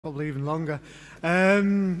Probably even longer.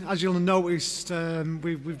 As you'll have noticed,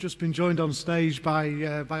 we've just been joined on stage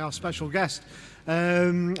by our special guest.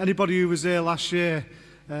 Anybody who was here last year,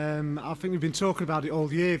 I think we've been talking about it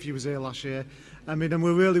all year if you was here last year. I mean, and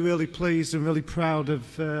we're really pleased and really proud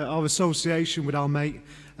of our association with our mate,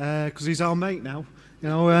 because he's our mate now. You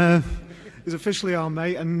know, he's officially our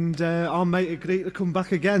mate, and our mate agreed to come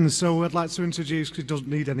back again. So I'd like to introduce, because he doesn't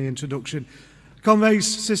need any introduction, comrades,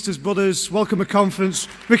 sisters, brothers, welcome to conference,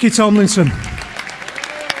 Ricky Tomlinson. Nice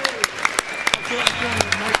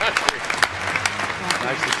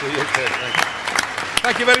to see you, Kid.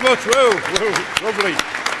 Thank you very much. Whoa, lovely.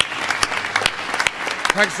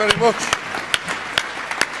 Thanks very much.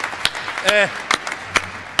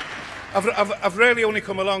 I've really only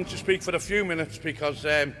come along to speak for a few minutes because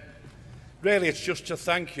really it's just to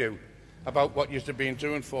thank you about what you've been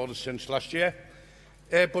doing for us since last year.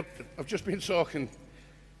 But I've just been talking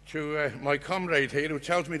to my comrade here who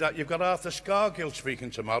tells me that you've got Arthur Scargill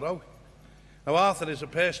speaking tomorrow. Now, Arthur is a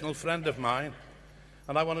personal friend of mine,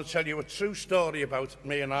 and I want to tell you a true story about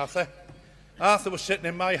me and Arthur. Arthur was sitting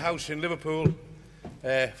in my house in Liverpool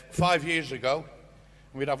 5 years ago,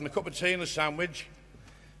 and we'd having a cup of tea and a sandwich,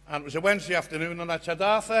 and it was a Wednesday afternoon, and I said,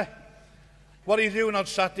 Arthur, what are you doing on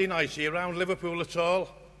Saturday night? Are you around Liverpool at all?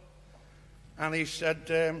 And he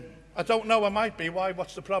said, I don't know, I might be. Why?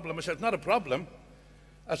 What's the problem? I said, not a problem.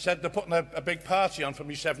 I said, they're putting a big party on for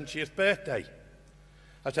my 70th birthday.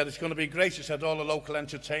 I said, it's going to be great. He said, all the local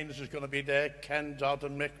entertainers is going to be there, Ken Dodd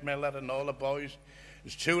and Mick Miller and all the boys.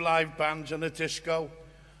 There's 2 live bands and a disco,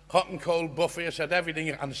 hot and cold buffet. I said, everything.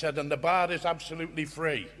 And I said, and the bar is absolutely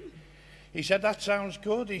free. He said, that sounds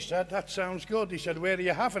good. He said, that sounds good. He said, where are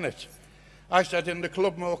you having it? I said, in the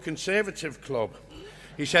club, more conservative club.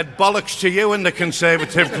 He said, bollocks to you in the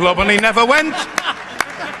Conservative Club, and he never went.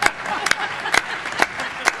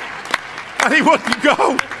 And he wouldn't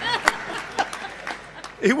go.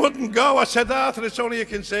 He wouldn't go. I said, Arthur, it's only a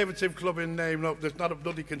Conservative Club in name. No, there's not a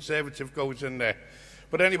bloody Conservative goes in there.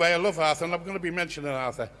 But anyway, I love Arthur, and I'm going to be mentioning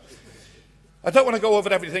Arthur. I don't want to go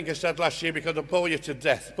over everything I said last year because I'll bore you to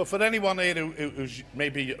death. But for anyone here who's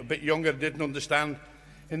maybe a bit younger and didn't understand,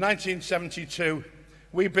 in 1972,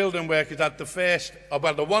 we building workers had the first,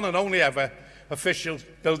 well, the one and only ever official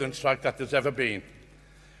building strike that there's ever been.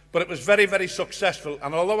 But it was very successful.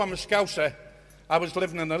 And although I'm a Scouser, I was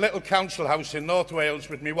living in a little council house in North Wales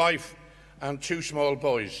with my wife and 2 small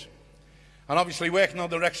boys. And obviously working on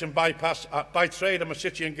the Wrexham bypass, by trade, I'm a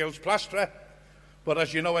City and Guilds plasterer. But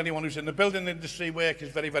as you know, anyone who's in the building industry, work is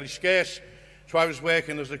very scarce. So I was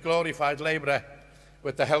working as a glorified labourer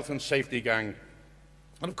with the health and safety gang.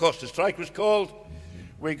 And of course, the strike was called.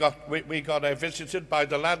 We got visited by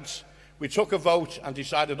the lads. We took a vote and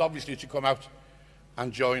decided, obviously, to come out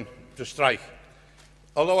and join the strike.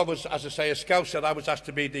 Although I was, as I say, a Scouser, I was asked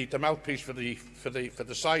to be the mouthpiece for the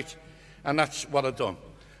site, and that's what I've done.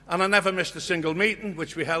 And I never missed a single meeting,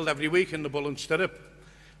 which we held every week in the Bull and Stirrup.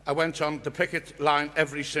 I went on the picket line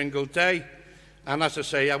every single day, and as I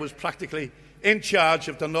say, I was practically in charge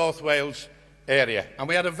of the North Wales area. And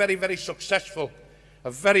we had a very successful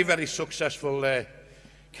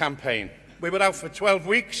campaign. We were out for 12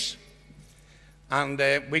 weeks, and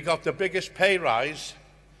we got the biggest pay rise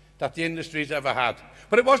that the industry's ever had.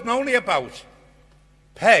 But it wasn't only about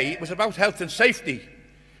pay, it was about health and safety.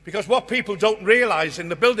 Because what people don't realise in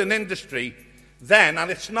the building industry then, and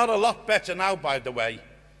it's not a lot better now, by the way,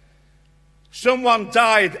 someone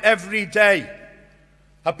died every day.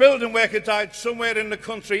 A building worker died somewhere in the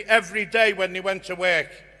country every day when they went to work.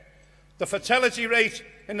 The fatality rate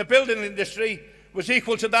in the building industry was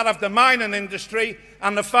equal to that of the mining industry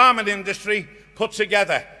and the farming industry put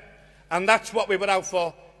together. And that's what we were out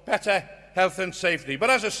for, better health and safety. But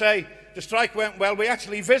as I say, the strike went well. We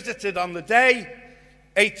actually visited on the day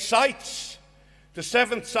 8 sites. The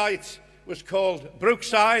 7th site was called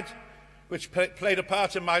Brookside, which played a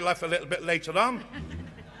part in my life a little bit later on.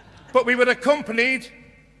 But we were accompanied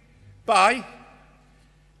by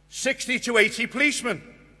 60 to 80 policemen,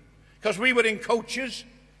 because we were in coaches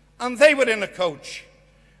and they were in a coach.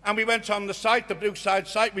 And we went on the site, the Brookside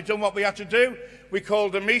site. We'd done what we had to do. We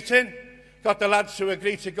called a meeting, got the lads to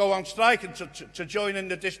agree to go on strike and to join in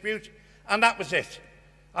the dispute, and that was it.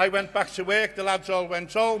 I went back to work, the lads all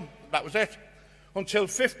went home, that was it. Until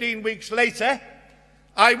 15 weeks later,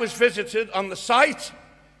 I was visited on the site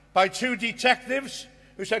by 2 detectives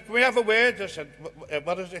who said, can we have a word? I said,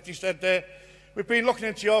 what is it? He said, we've been looking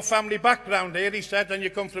into your family background here, he said, and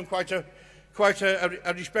you come from quite a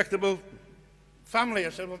respectable family. I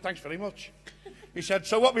said, well, thanks very much. He said,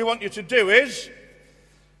 so what we want you to do is,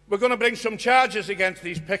 we're going to bring some charges against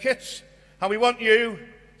these pickets, and we want you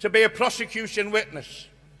to be a prosecution witness.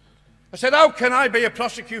 I said, how can I be a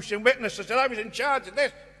prosecution witness? I said, I was in charge of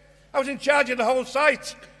this. I was in charge of the whole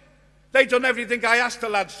site. They'd done everything I asked the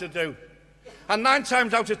lads to do. And 9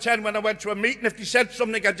 times out of 10, when I went to a meeting, if they said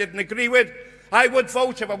something I didn't agree with, I would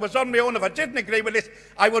vote. If I was on my own, if I didn't agree with it,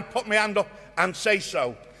 I would put my hand up and say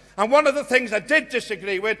so. And one of the things I did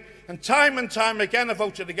disagree with, and time again I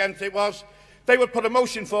voted against it, was they would put a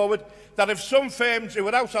motion forward that if some firms who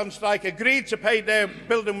were out on strike agreed to pay their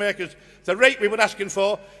building workers the rate we were asking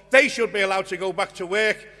for, they should be allowed to go back to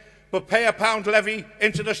work, but pay a £1 levy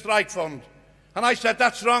into the strike fund. And I said,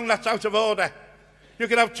 that's wrong, that's out of order. You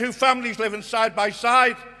could have 2 families living side by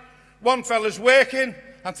side. One fella's working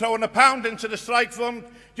and throwing £1 into the strike fund.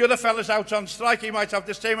 The other fella's out on strike. He might have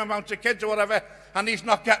the same amount of kids or whatever, and he's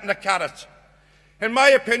not getting a carrot. In my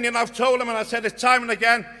opinion, I've told him, and I said it time and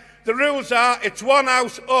again, the rules are it's 1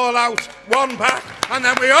 out, all out, 1 back, and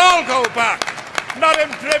then we all go back. Not in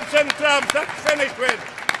dribs and drabs. That's finished with.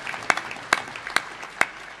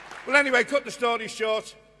 Well, anyway, cut the story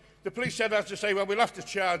short. The police said, as to say, well, we'll have to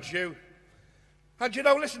charge you. And you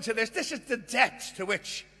know, listen to this. This is the depths to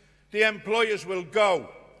which the employers will go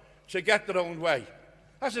to get their own way.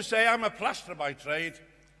 As I say, I'm a plasterer by trade.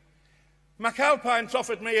 McAlpine's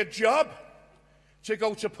offered me a job to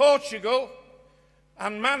go to Portugal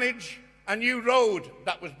and manage a new road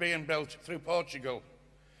that was being built through Portugal.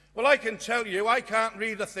 Well, I can tell you, I can't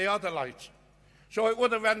read a theodolite. So it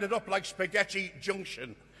would have ended up like Spaghetti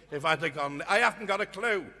Junction if I'd have gone. I haven't got a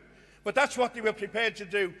clue. But that's what they were prepared to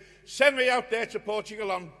do. Send me out there to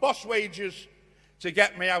Portugal on boss wages to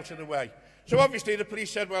get me out of the way. So obviously the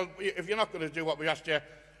police said, well, if you're not going to do what we asked you,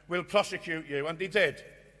 we'll prosecute you. And they did.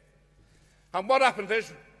 And what happened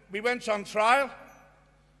is we went on trial.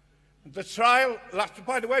 The trial lasted,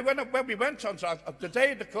 by the way, when we went on trial, the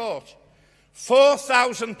day of the court,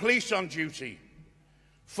 4,000 police on duty.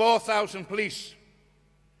 4,000 police.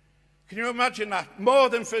 Can you imagine that? More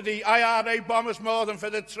than for the IRA bombers, more than for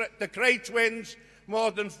the Cray twins,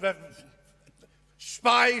 more than for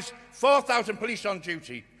spies. 4,000 police on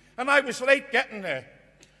duty. And I was late getting there.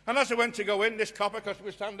 And as I went to go in, this copper, because we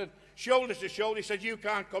were standing shoulder to shoulder, he said, you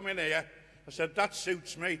can't come in here. I said, that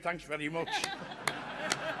suits me, thanks very much.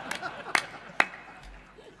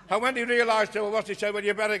 And when he realised who I was, he said, well,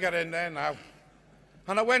 you better get in there now.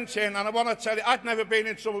 And I went in, and I want to tell you, I'd never been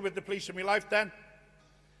in trouble with the police in my life then.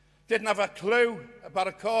 Didn't have a clue about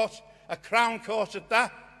a court, a Crown Court at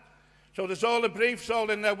that. So there's all the briefs, all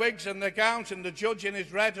in their wigs and their gowns, and the judge in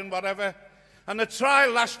his red and whatever. And the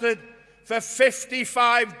trial lasted for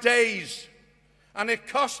 55 days. And it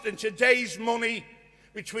cost, in today's money,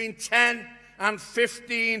 between 10 and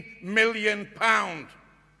 15 million pounds.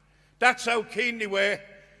 That's how keen they were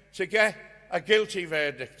to get a guilty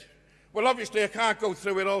verdict. Well, obviously, I can't go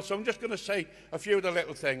through it all, so I'm just going to say a few of the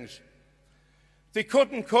little things. They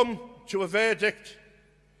couldn't come to a verdict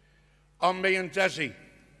on me and Desi.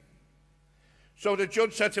 So the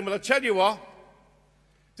judge said to him, well, I'll tell you what,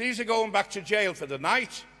 these are going back to jail for the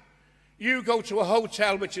night. You go to a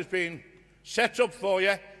hotel which has been set up for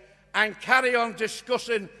you and carry on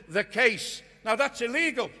discussing the case. Now, that's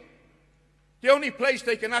illegal. The only place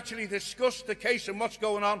they can actually discuss the case and what's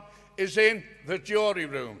going on is in the jury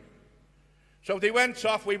room. So they went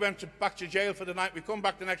off, we went back to jail for the night, we come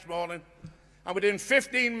back the next morning, and within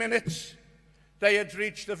 15 minutes, they had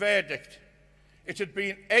reached the verdict. It had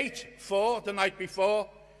been 8-4 the night before.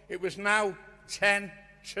 It was now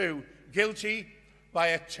 10-2. Guilty by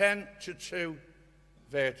a 10-2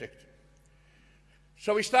 verdict.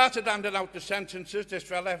 So we started handing out the sentences. This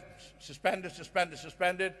fella, suspended, suspended,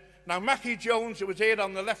 suspended. Now, Mackie Jones, who was here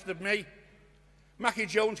on the left of me, Mackie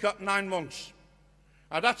Jones got 9 months.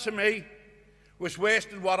 Now, that to me was worse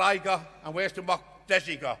than what I got and worse than what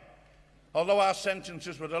Desi got. Although our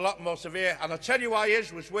sentences were a lot more severe. And I'll tell you why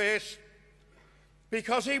his was worse.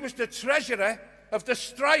 Because he was the treasurer of the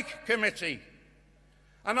strike committee.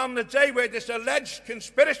 And on the day where this alleged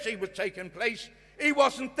conspiracy was taking place, he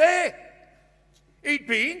wasn't there. He'd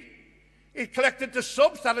collected the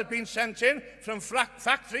subs that had been sent in from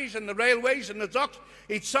factories and the railways and the docks.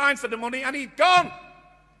 He'd signed for the money and he'd gone.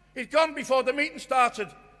 He'd gone before the meeting started.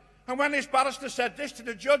 And when his barrister said this to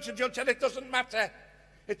the judge said, it doesn't matter.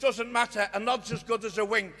 It doesn't matter. A nod's as good as a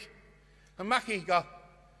wink. And Mackie got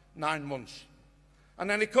 9 months. And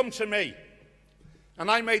then he come to me. And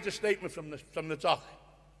I made a statement from the dock.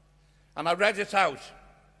 And I read it out.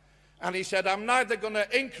 And he said, I'm neither going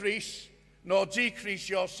to increase nor decrease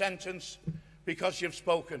your sentence because you've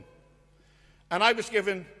spoken. And I was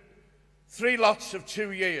given 3 lots of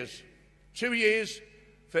 2 years. 2 years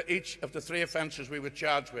for each of the 3 offences we were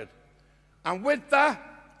charged with. And with that,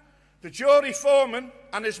 the jury foreman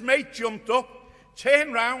and his mate jumped up,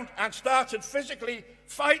 turned round and started physically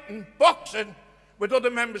fighting, boxing with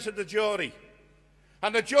other members of the jury.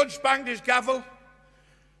 And the judge banged his gavel.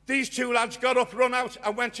 These two lads got up, run out,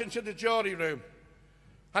 and went into the jury room.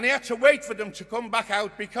 And he had to wait for them to come back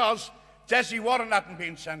out because Desi Warren hadn't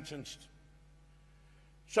been sentenced.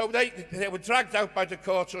 So they were dragged out by the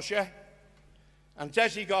court usher, and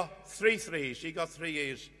Desi got 3 3s. He got 3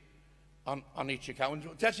 years on each account.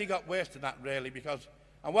 And Desi got worse than that, really, because,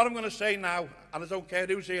 and what I'm going to say now, and I don't care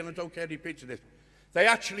who's here, and I don't care who repeats it, they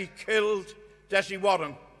actually killed Desi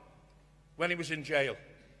Warren when he was in jail,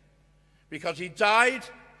 because he died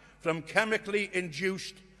from chemically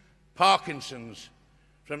induced Parkinson's,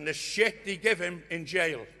 from the shit they give him in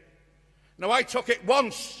jail. Now, I took it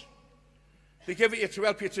once. They give it you to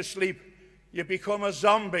help you to sleep. You become a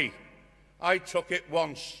zombie. I took it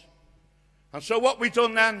once. And so what we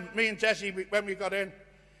done then, me and Desi, when we got in,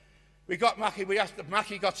 we got Mackie. We asked if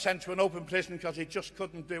Mackie got sent to an open prison because he just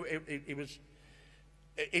couldn't do it.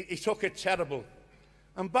 He took it terrible.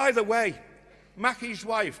 And by the way, Mackie's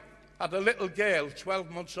wife had a little girl, 12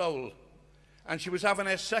 months old, and she was having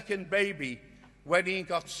her second baby when he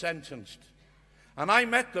got sentenced. And I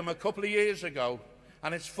met them a couple of years ago,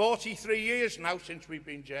 and it's 43 years now since we've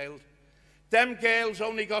been jailed. Them girls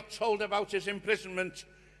only got told about his imprisonment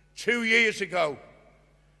 2 years ago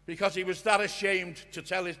because he was that ashamed to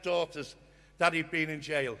tell his daughters that he'd been in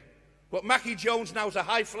jail. But Mackie Jones now's a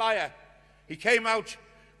high flyer. He came out,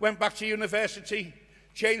 went back to university,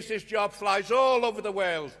 changed his job, flies all over the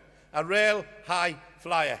world. A real high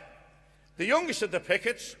flyer. The youngest of the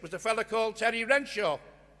pickets was a fella called Terry Renshaw.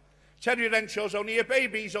 Terry Renshaw's only a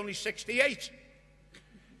baby, he's only 68.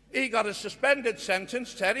 He got a suspended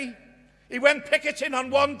sentence, Terry. He went picketing on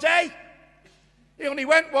one day. He only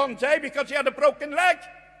went one day because he had a broken leg.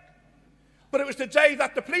 But it was the day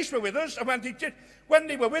that the police were with us, and when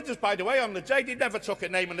they were with us, by the way, on the day, they never took a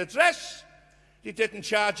name and address. They didn't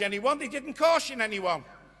charge anyone, they didn't caution anyone.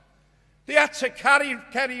 They had to carry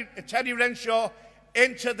Terry Renshaw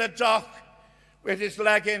into the dock with his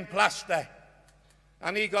leg in plaster,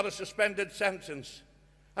 and he got a suspended sentence.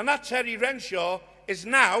 And that Terry Renshaw is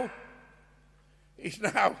now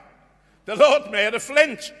the Lord Mayor of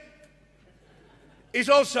Flint. He's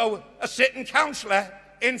also a sitting councillor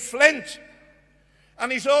in Flint,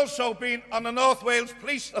 and he's also been on the North Wales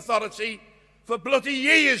Police Authority for bloody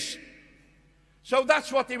years. So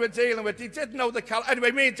that's what they were dealing with. They didn't know the Anyway,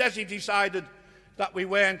 me and Desi decided that we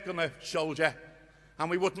weren't going to soldier, and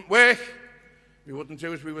we wouldn't work. We wouldn't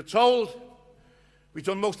do as we were told. We'd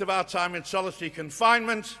done most of our time in solitary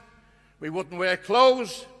confinement. We wouldn't wear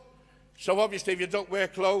clothes. So obviously, if you don't wear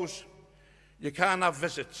clothes, you can't have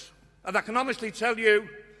visits. And I can honestly tell you,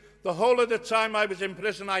 the whole of the time I was in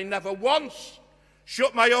prison, I never once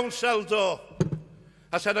shut my own cell door.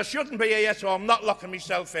 I said, I shouldn't be here, so I'm not locking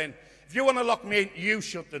myself in. If you want to lock me in, you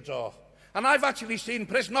shut the door. And I've actually seen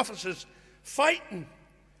prison officers fighting,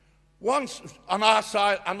 once on our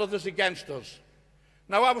side and others against us.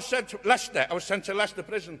 Now, I was sent to Leicester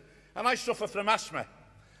prison, and I suffer from asthma.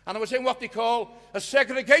 And I was in what they call a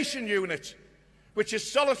segregation unit, which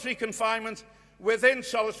is solitary confinement within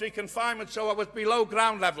solitary confinement, so I was below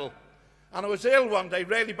ground level. And I was ill one day,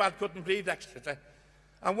 really bad, couldn't breathe, etc.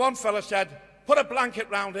 And one fella said, put a blanket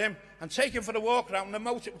round him and take him for a walk around the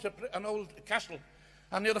moat. It was an old castle.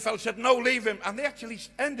 And the other fellow said, no, leave him. And they actually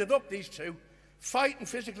ended up, these two, fighting,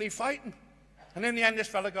 physically fighting. And in the end, this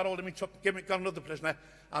fella got hold of me, got another prisoner,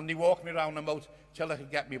 and he walked me around the moat till I could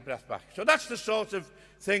get my breath back. So that's the sort of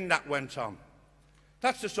thing that went on.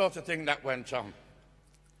 That's the sort of thing that went on.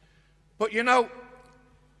 But, you know,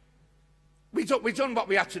 we done what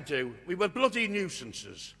we had to do. We were bloody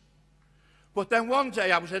nuisances. But then one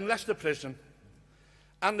day I was in Leicester prison,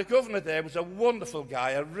 and the governor there was a wonderful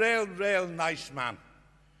guy, a real nice man.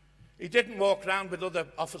 He didn't walk around with other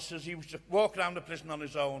officers. He used to walk around the prison on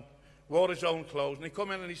his own, wore his own clothes, and he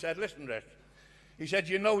come in and he said, listen, Rick, he said,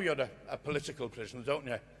 you know you're a political prisoner, don't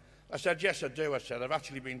you? I said, yes, I do. I said, I've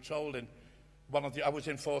actually been told in I was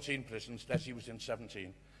in 14 prisons, Desi was in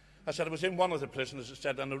 17. I said, I was in one of the prisons, I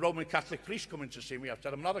said, and a Roman Catholic priest come in to see me. I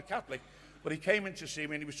said, I'm not a Catholic, but he came in to see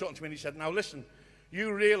me, and he was talking to me, and he said, now listen,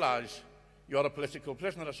 you realise you're a political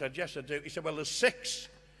prisoner? I said, yes, I do. He said, well, there's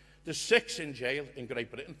six in jail in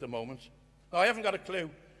Great Britain at the moment. Now, I haven't got a clue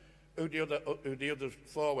who the other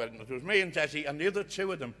four were. It was me and Desi, and the other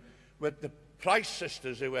two of them were the Price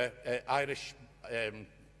sisters, who were Irish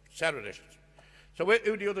terrorists. So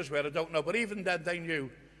who the others were, I don't know. But even then, they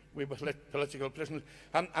knew we were political prisoners.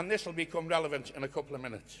 And this will become relevant in a couple of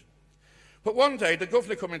minutes. But one day, the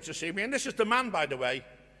governor came in to see me, and this is the man, by the way,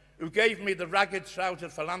 who gave me the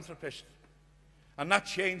ragged-trousered philanthropist. And that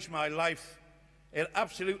changed my life It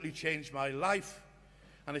absolutely changed my life,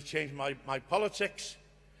 and it's changed my politics.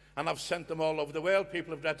 And I've sent them all over the world.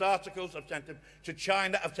 People have read articles. I've sent them to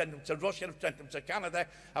China. I've sent them to Russia. I've sent them to Canada.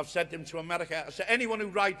 I've sent them to America. So anyone who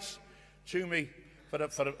writes to me for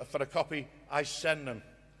a copy, I send them.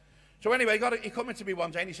 So anyway, he come into me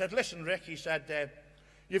one day and he said, listen, Rick, he said,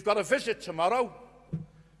 you've got a visit tomorrow.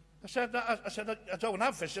 I said, I don't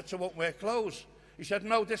have visits. I won't wear clothes. He said,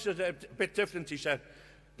 no, this is a bit different. He said,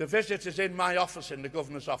 the visit is in my office, in the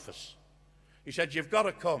governor's office. He said, you've got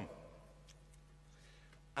to come.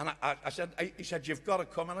 And he said, you've got to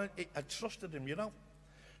come. And I trusted him, you know.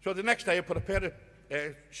 So the next day I put a pair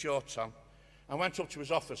of shorts on and went up to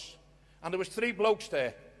his office. And there was 3 blokes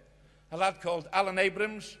there. A lad called Alan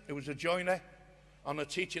Abrams, who was a joiner on a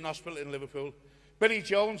teaching hospital in Liverpool. Billy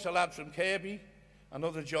Jones, a lad from Kirby,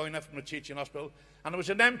 another joiner from a teaching hospital. And there was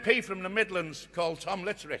an MP from the Midlands called Tom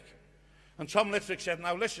Litterick. And Tom Litterick said,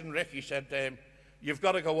 now listen, Rick, he said, you've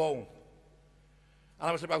got to go home. And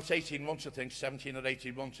I was about 18 months, I think, 17 or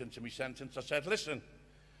 18 months into my sentence. I said, listen,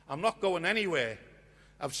 I'm not going anywhere.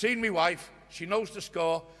 I've seen my wife. She knows the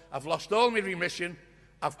score. I've lost all my remission.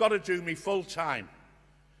 I've got to do me full time.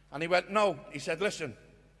 And he went, no. He said, listen,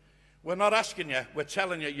 we're not asking you. We're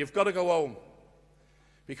telling you, you've got to go home.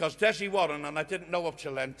 Because Desi Warren, and I didn't know up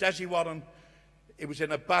till then, Desi Warren, it was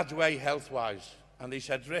in a bad way health-wise. And he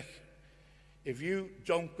said, Rick, if you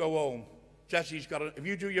don't go home, Desi's got to, if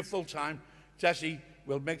you do your full time, Desi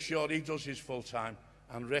will make sure he does his full time.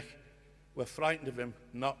 And Rick, we're frightened of him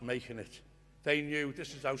not making it. They knew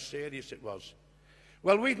this is how serious it was.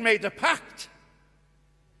 Well, we'd made a pact.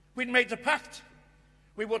 We'd made a pact.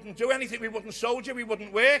 We wouldn't do anything. We wouldn't soldier. We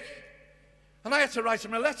wouldn't work. And I had to write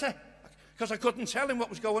him a letter because I couldn't tell him what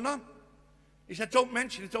was going on. He said, don't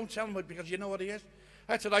mention it. Don't tell him because you know what he is.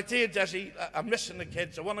 I said, I did, Desi. I'm missing the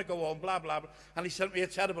kids. I want to go home, blah, blah, blah. And he sent me a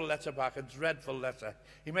terrible letter back, a dreadful letter.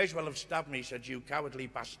 He may as well have stabbed me. He said, you cowardly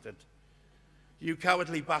bastard. You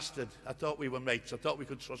cowardly bastard. I thought we were mates. I thought we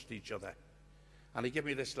could trust each other. And he gave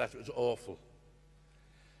me this letter. It was awful.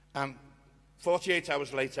 And 48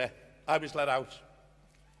 hours later, I was let out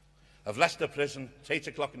of Leicester Prison at 8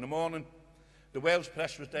 o'clock in the morning. The Wales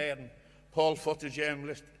press was there, and Paul Foote, the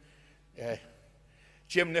journalist,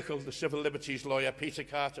 Jim Nicholl, the civil liberties lawyer, Peter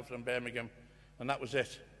Carter from Birmingham, and that was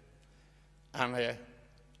it. And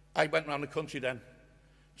I went around the country then,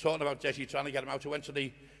 talking about Desi, trying to get him out. I went to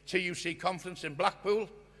the TUC conference in Blackpool,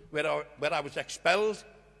 where I was expelled.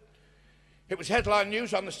 It was headline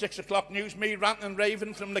news on the 6 o'clock news, me ranting and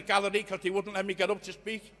raving from the gallery because they wouldn't let me get up to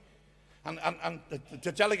speak. And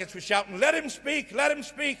the delegates were shouting, let him speak, let him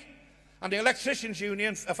speak. And the electricians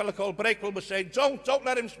union, a fellow called Breakwell, was saying, don't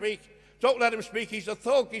let him speak. Don't let him speak. He's a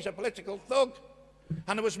thug. He's a political thug.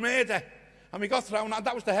 And there was murder. And we got thrown out.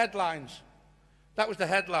 That was the headlines. That was the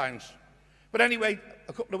headlines. But anyway,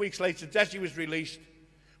 a couple of weeks later, Desi was released.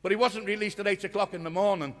 But he wasn't released at 8 o'clock in the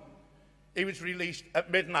morning. He was released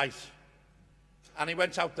at midnight. And he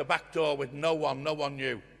went out the back door with no one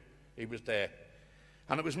knew he was there.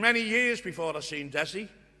 And it was many years before I seen Desi,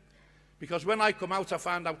 because when I come out, I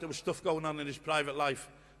found out there was stuff going on in his private life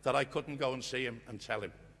that I couldn't go and see him and tell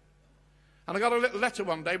him. And I got a little letter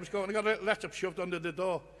one day. I got a little letter shoved under the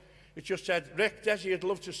door. It just said, Rick, Desi would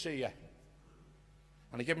love to see you.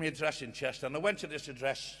 And he gave me an address in Chester. And I went to this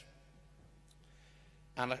address.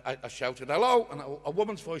 And I shouted, hello. And a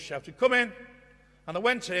woman's voice shouted, come in. And I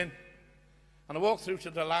went in. And I walked through to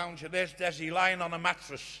the lounge. And there's Desi lying on a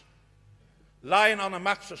mattress. Lying on a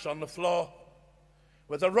mattress on the floor.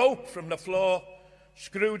 With a rope from the floor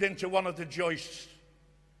screwed into one of the joists.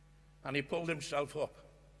 And he pulled himself up.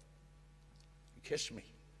 Kissed me.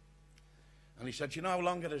 And he said, you know how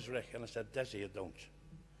long it is, Rick? And I said, Desi, I don't.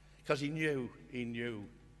 Because he knew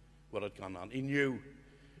what had gone on. He knew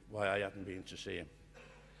why I hadn't been to see him.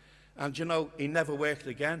 And you know, he never worked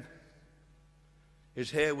again. His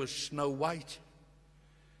hair was snow white.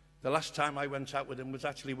 The last time I went out with him was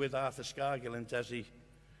actually with Arthur Scargill and Desi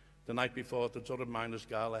the night before the Durham Miners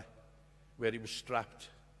Gala, where he was strapped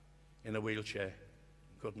in a wheelchair.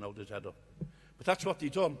 Couldn't hold his head up. But that's what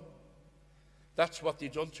he'd done. That's what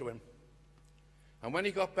they'd done to him. And when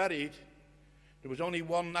he got buried, there was only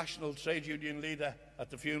one national trade union leader at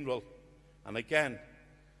the funeral. And again,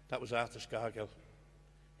 that was Arthur Scargill.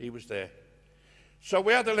 He was there. So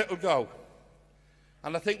we had a little go.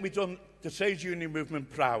 And I think we've done the trade union movement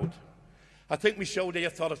proud. I think we showed the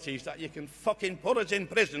authorities that you can fucking put us in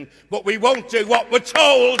prison, but we won't do what we're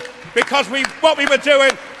told, because what we were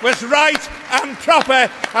doing was right and proper,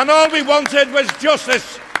 and all we wanted was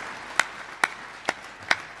justice.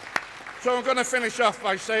 So I'm going to finish off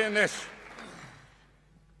by saying this.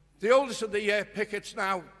 The oldest of the pickets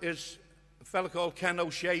now is fella called Ken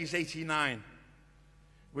O'Shea, he's 89.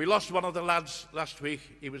 We lost one of the lads last week,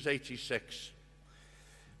 he was 86.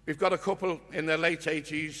 We've got a couple in their late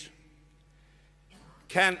 80s.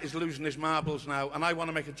 Ken is losing his marbles now, and I want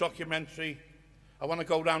to make a documentary. I want to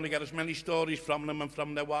go round and get as many stories from them and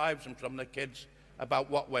from their wives and from their kids about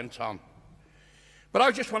what went on. But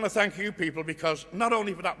I just want to thank you people, because not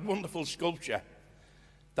only for that wonderful sculpture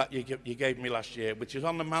that you gave me last year, which is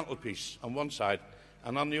on the mantelpiece on one side,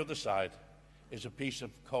 and on the other side is a piece of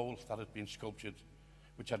coal that had been sculptured,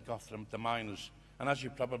 which I'd got from the miners. And as you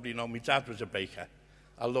probably know, my dad was a baker.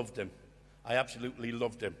 I loved him. I absolutely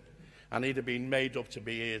loved him. And he'd have been made up to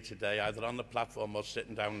be here today, either on the platform or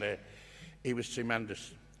sitting down there. He was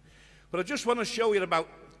tremendous. But I just want to show you about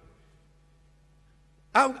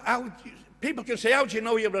how people can say, how do you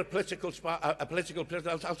know you're a political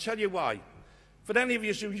prisoner? I'll tell you why. For any of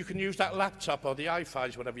you who you can use that laptop or the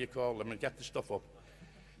iFis, whatever you call them, and get the stuff up.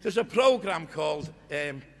 There's a program called,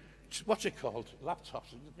 what's it called?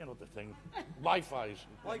 Laptops, you know the thing. Wi-Fi's.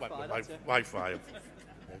 Wi-Fi.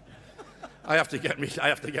 I have to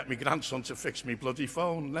get my grandson to fix me bloody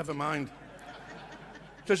phone, never mind.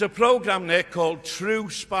 There's a program there called True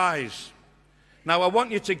Spies. Now I want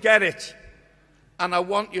you to get it, and I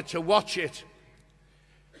want you to watch it.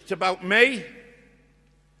 It's about me,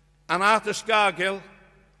 and Arthur Scargill,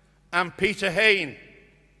 and Peter Hain.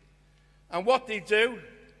 And what they do,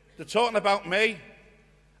 they're talking about me,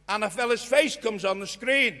 and a fella's face comes on the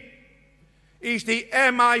screen. He's the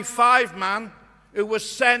MI5 man who was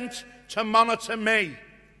sent to monitor me.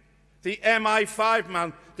 The MI5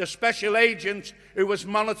 man, the special agent who was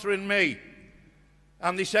monitoring me.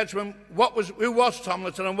 And they said to him, who was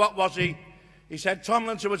Tomlinson and what was he? He said,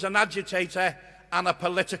 Tomlinson was an agitator and a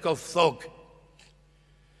political thug.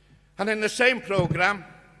 And in the same programme,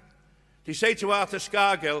 they say to Arthur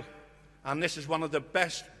Scargill, and this is one of the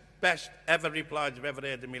best ever replies I've ever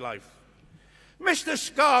heard in my life. Mr.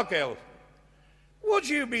 Scargill, would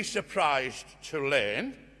you be surprised to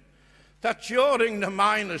learn that during the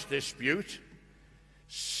miners' dispute,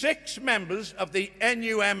 6 members of the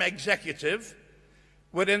NUM executive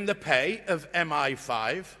were in the pay of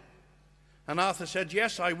MI5? And Arthur said,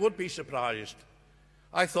 yes, I would be surprised.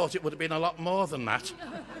 I thought it would have been a lot more than that.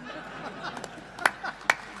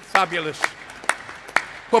 Fabulous.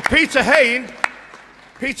 But Peter Hain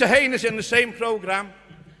is in the same programme,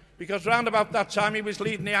 because round about that time he was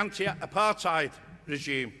leading the anti-apartheid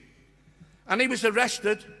regime. And he was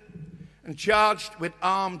arrested and charged with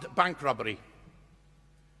armed bank robbery.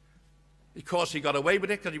 Of course, he got away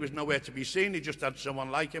with it because he was nowhere to be seen. He just had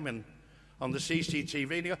someone like him on the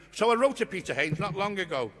CCTV. So I wrote to Peter Hain not long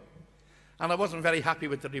ago, and I wasn't very happy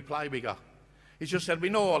with the reply we got. He just said, we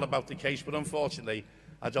know all about the case, but unfortunately,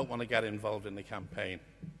 I don't want to get involved in the campaign.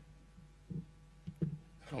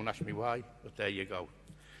 Don't ask me why, but there you go.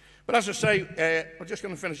 But as I say, I'm just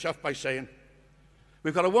going to finish off by saying,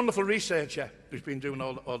 we've got a wonderful researcher who's been doing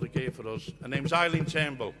all the gear for us. Her name's Eileen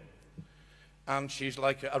Turnbull, and she's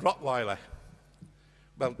like a Rottweiler.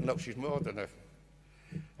 Well, no, she's more than I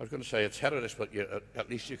was going to say a terrorist, but at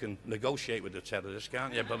least you can negotiate with a terrorist,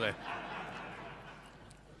 can't you? But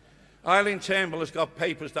Eileen Turnbull has got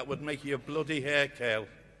papers that would make your bloody hair curl.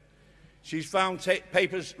 She's found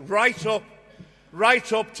papers right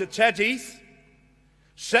up to Ted Heath,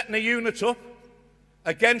 setting a unit up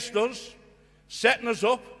against us, setting us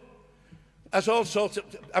up as all sorts of...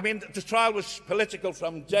 I mean, the trial was political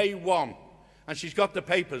from day one, and she's got the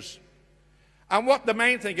papers. And what the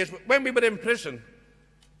main thing is, when we were in prison,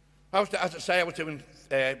 as I say, I was doing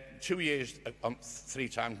 2 years, 3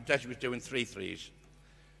 times. Desi was doing 3 threes.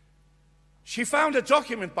 She found a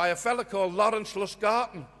document by a fella called Lawrence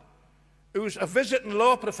Lusgarten, who's a visiting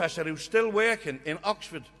law professor who's still working in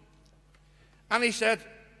Oxford. And he said,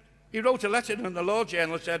 he wrote a letter in the Law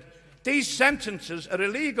Journal and said, these sentences are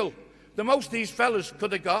illegal. The most these fellas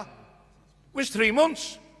could have got was 3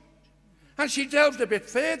 months. And she delved a bit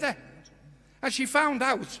further, and she found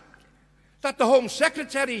out that the Home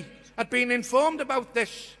Secretary had been informed about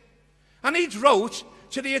this. And he'd wrote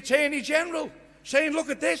to the Attorney General saying, look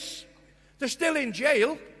at this. They're still in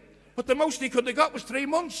jail, but the most he could have got was 3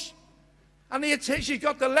 months. And she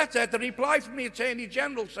got the letter, the reply from the Attorney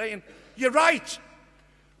General saying, you're right,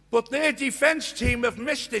 but their defence team have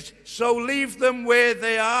missed it, so leave them where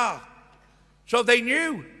they are. So they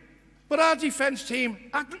knew, but our defence team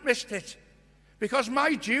hadn't missed it, because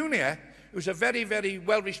my junior, who's a very, very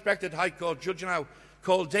well-respected High Court judge now,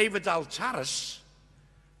 called David Altaris,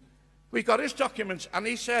 we got his documents, and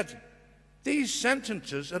he said, these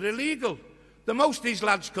sentences are illegal. The most these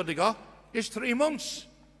lads could have got is 3 months.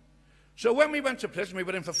 So when we went to prison, we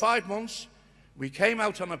were in for 5 months. We came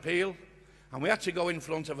out on appeal, And we had to go in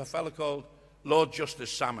front of a fellow called Lord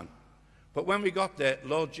Justice Salmon. But when we got there,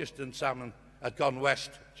 Lord Justice Salmon had gone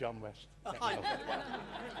west. John West.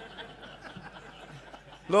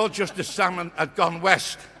 Lord Justice Salmon had gone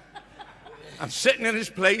west. And sitting in his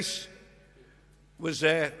place was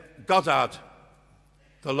Goddard,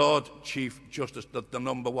 the Lord Chief Justice, the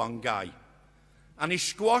 #1 guy. And he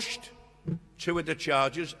squashed 2 of the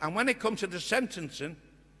charges. And when it come to the sentencing,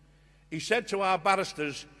 he said to our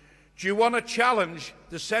barristers, "Do you want to challenge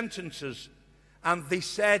the sentences?" And they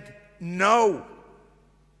said no.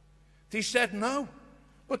 They said no.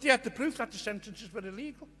 But they had the proof that the sentences were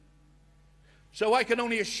illegal. So I can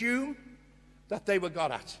only assume that they were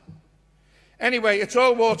got at. Anyway, it's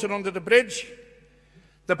all water under the bridge.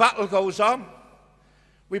 The battle goes on.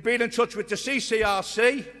 We've been in touch with the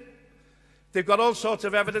CCRC. They've got all sorts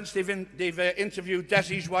of evidence. They've interviewed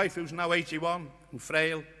Desi's wife, who's now 81 and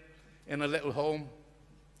frail, in a little home.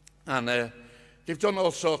 And they've done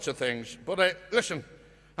all sorts of things. But listen,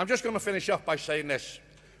 I'm just going to finish off by saying this.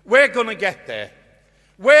 We're going to get there.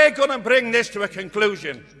 We're going to bring this to a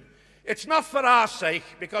conclusion. It's not for our sake,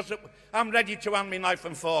 because I'm ready to hand me knife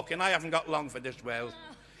and fork, and I haven't got long for this world.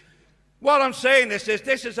 What I'm saying this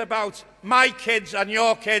is about my kids and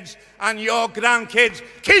your grandkids.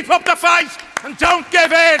 Keep up the fight and don't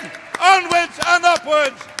give in. Onwards and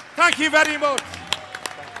upwards. Thank you very much.